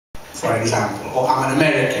for example, or I'm an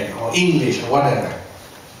American, or English, or whatever.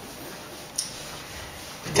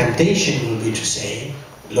 The temptation will be to say,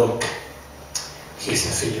 look, he's a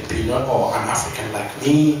Filipino or an African like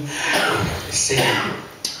me, we have the same,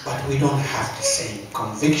 but we don't have the same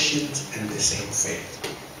convictions and the same faith.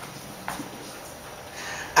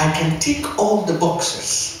 I can tick all the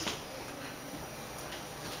boxes,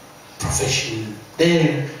 profession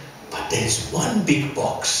there, but there's one big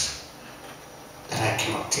box that I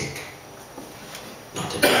cannot tick.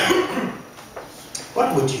 Not at all.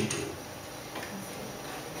 What would you do?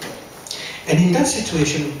 And in that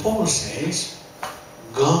situation, Paul says,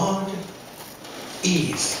 God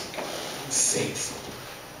is faithful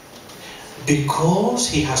because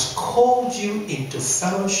he has called you into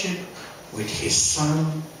fellowship with his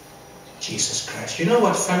Son, Jesus Christ. You know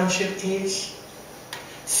what fellowship is?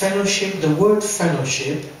 Fellowship, the word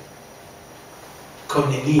fellowship,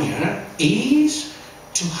 koinonia, is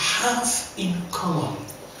to have in common,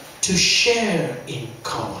 to share in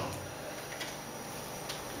common.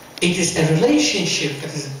 It is a relationship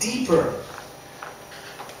that is deeper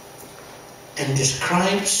and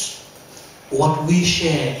describes what we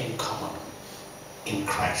share in common in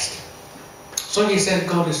Christ. So he said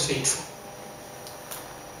God is faithful.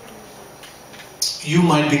 You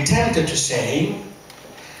might be tempted to say,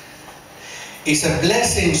 it's a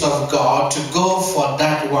blessing of God to go for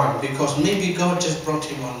that one because maybe God just brought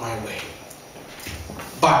him on my way.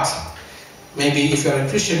 But maybe if you're a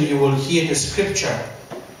Christian, you will hear the scripture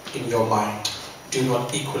in your mind, do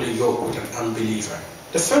not equally yoke with an unbeliever.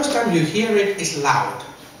 The first time you hear it, it's loud.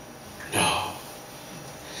 No.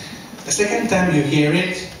 The second time you hear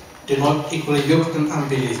it, do not equally yoke with an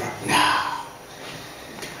unbeliever. No.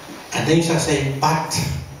 And then you start saying, but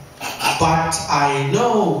I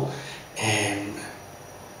know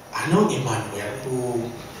Emmanuel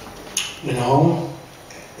who,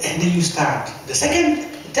 and then you start. The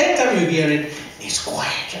third time you hear it, it's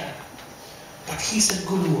quieter. But he's a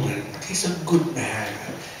good woman, he's a good man.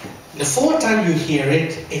 The fourth time you hear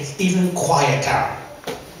it, it's even quieter.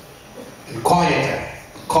 And quieter,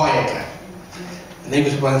 quieter. And then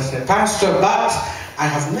you say, Pastor, but I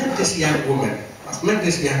have met this young woman, I've met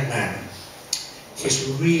this young man. He's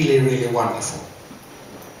really, really wonderful.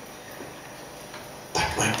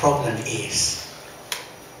 But my problem is,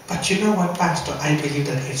 but you know what, Pastor, I believe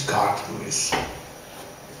that it's God who is.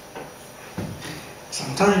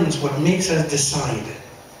 Sometimes what makes us decide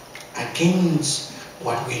against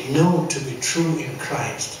what we know to be true in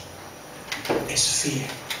Christ is fear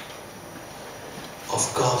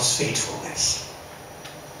of God's faithfulness.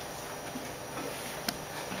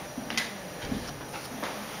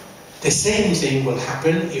 The same thing will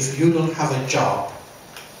happen if you don't have a job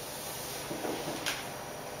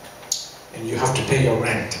and you have to pay your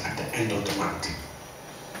rent at the end of the month.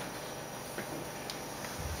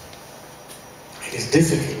 It is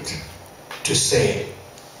difficult to say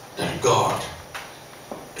that God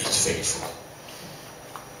is faithful.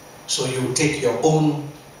 So you take your own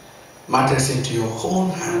matters into your own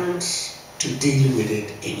hands to deal with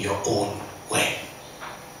it in your own way.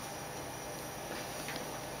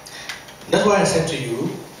 That's why I said to you,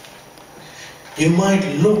 you might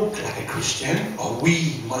look like a Christian, or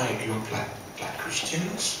we might look like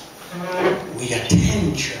Christians. We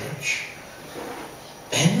attend church,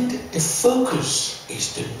 and the focus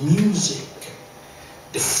is the music.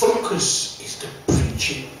 The focus is the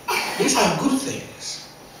preaching. These are good things,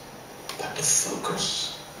 but the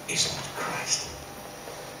focus is not Christ.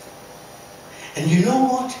 And you know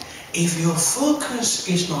what? If your focus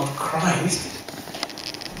is not Christ,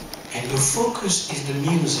 and your focus is the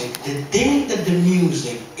music, the day that the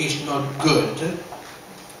music is not good,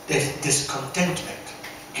 there's discontentment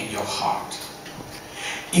in your heart.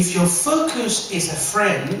 If your focus is a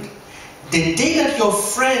friend, the day that your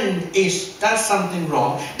friend does something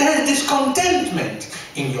wrong, there's discontentment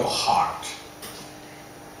in your heart.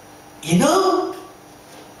 You know?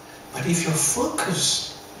 But if your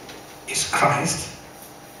focus is Christ,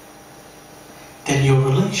 then your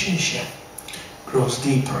relationship grows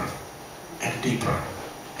deeper and deeper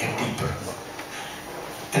and deeper.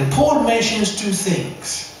 And Paul mentions two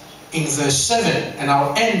things in verse 7, and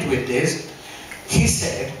I'll end with this. He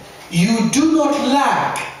said, you do not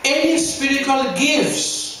lack any spiritual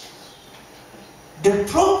gifts. The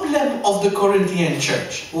problem of the Corinthian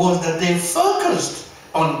church was that they focused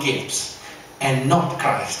on gifts and not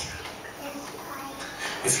Christ.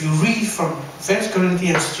 If you read from 1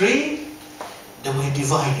 Corinthians 3, they were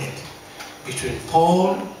divided between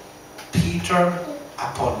Paul, Peter,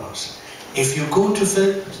 Apollos. If you go to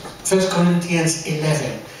 1 Corinthians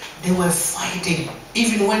 11, they were fighting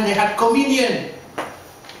even when they had communion.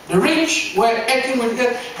 The rich were acting with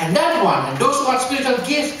God, and that one, and those who had spiritual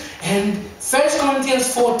gifts. And 1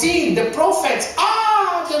 Corinthians 14, the prophets,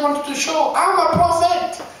 they wanted to show, I'm a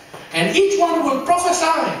prophet. And each one will prophesy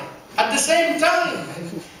at the same time.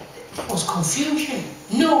 And there was confusion.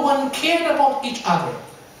 No one cared about each other.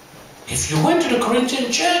 If you went to the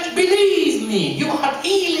Corinthian church, believe me, you had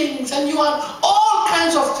healings and you had all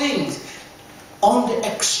kinds of things on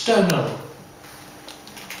the external.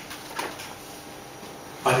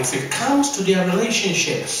 But if it comes to their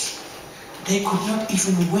relationships, they could not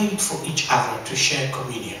even wait for each other to share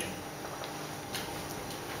communion.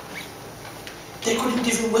 They couldn't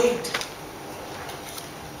even wait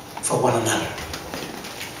for one another.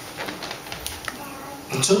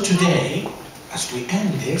 And so today, as we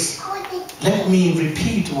end this, let me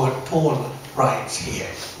repeat what Paul writes here.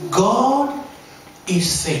 God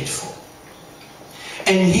is faithful.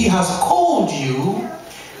 And he has called you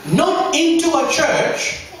not into a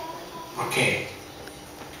church, okay,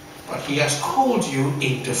 but he has called you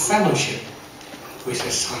into fellowship with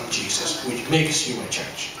his son Jesus, which makes you a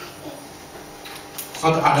church. It's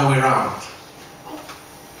not the other way around.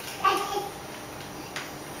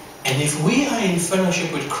 And if we are in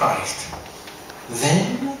fellowship with Christ,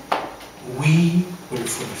 then we will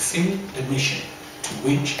fulfill the mission to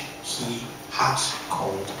which he has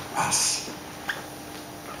called us.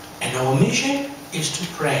 And our mission is to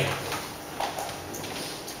pray.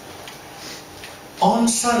 On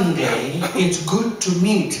Sunday, it's good to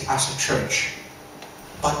meet as a church,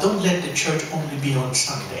 but don't let the church only be on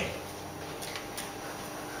Sunday.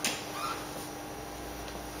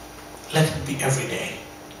 Let it be every day.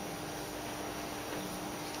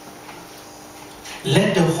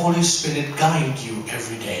 Let the Holy Spirit guide you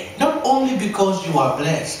every day. Not only because you are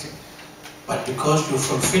blessed, but because you're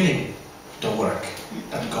fulfilling the work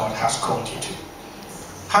that God has called you to.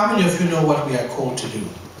 How many of you know what we are called to do?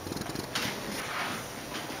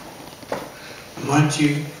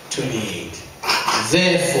 Matthew 28.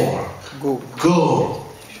 Therefore, go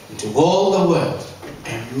into all the world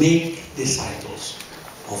and make disciples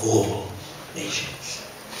of all nations.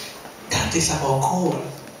 That is our call.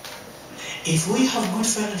 If we have good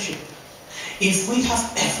fellowship, if we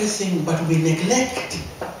have everything but we neglect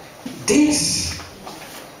this,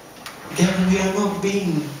 then we are not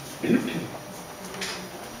being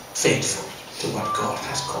faithful to what God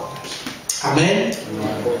has called us. Amen?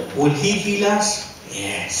 Amen. Will he heal us?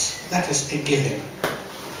 Yes. That is a given.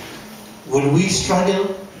 Will we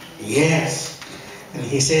struggle? Yes. And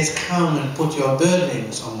he says, come and put your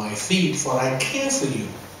burdens on my feet, for I care for you.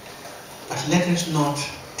 But let us not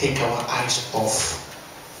take our eyes off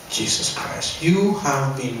Jesus Christ. You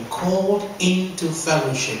have been called into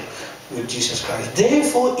fellowship with Jesus Christ.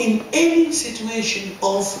 Therefore, in any situation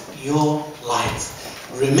of your life,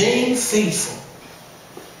 remain faithful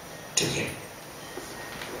to him.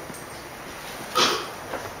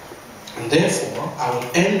 And therefore, I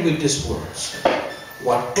will end with these words.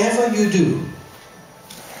 Whatever you do,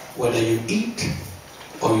 whether you eat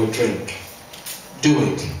or you drink, do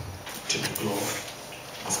it to the glory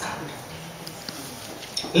of God.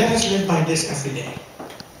 Let us live by this every day.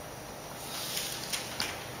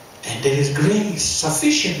 And there is grace,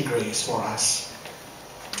 sufficient grace for us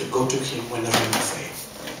to go to him whenever we fail.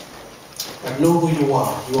 But know who you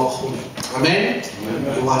are. You are holy. Amen?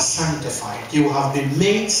 Amen? You are sanctified. You have been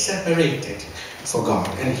made separated for God.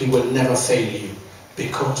 And he will never fail you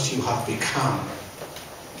because you have become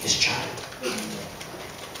his child.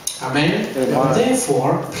 Amen? Amen. And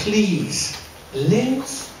therefore, please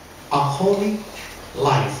live a holy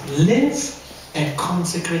life. Live a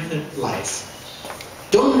consecrated life.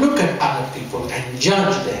 Don't look at other people and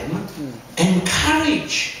judge them.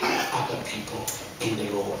 Encourage other people in the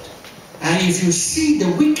Lord. And if you see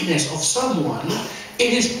the weakness of someone,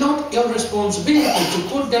 it is not your responsibility to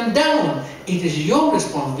put them down. It is your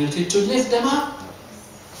responsibility to lift them up.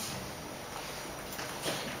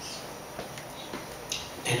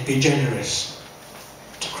 And be generous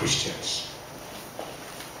to Christians.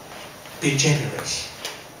 Be generous.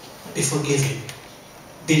 Be forgiving.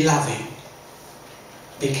 Be loving.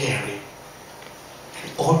 Be caring.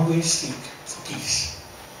 And always seek for peace.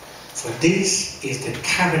 For this is the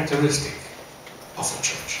characteristic of a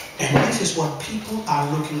church. And this is what people are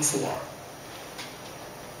looking for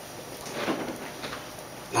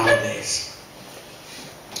nowadays.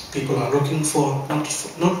 People are looking for,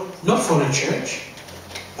 not for a church,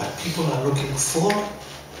 but people are looking for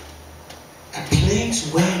a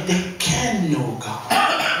place where they can know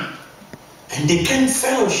God. And they can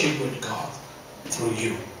fellowship with God through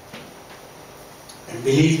you. And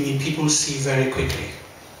believe me, people see very quickly.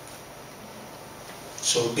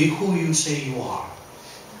 So be who you say you are.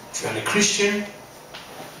 If you are a Christian,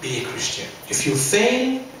 be a Christian. If you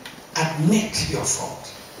fail, admit your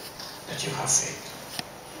fault, that you have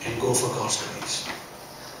failed, and go for God's grace.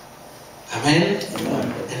 Amen?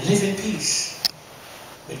 Amen. And live in peace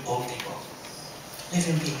with all people. Live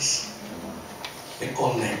in peace with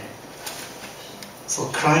all men. For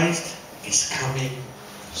Christ is coming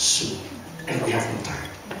soon, and we have no time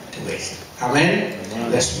to waste. Amen?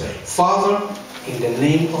 Amen. Let's pray. Father, in the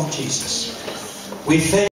name of Jesus, we thank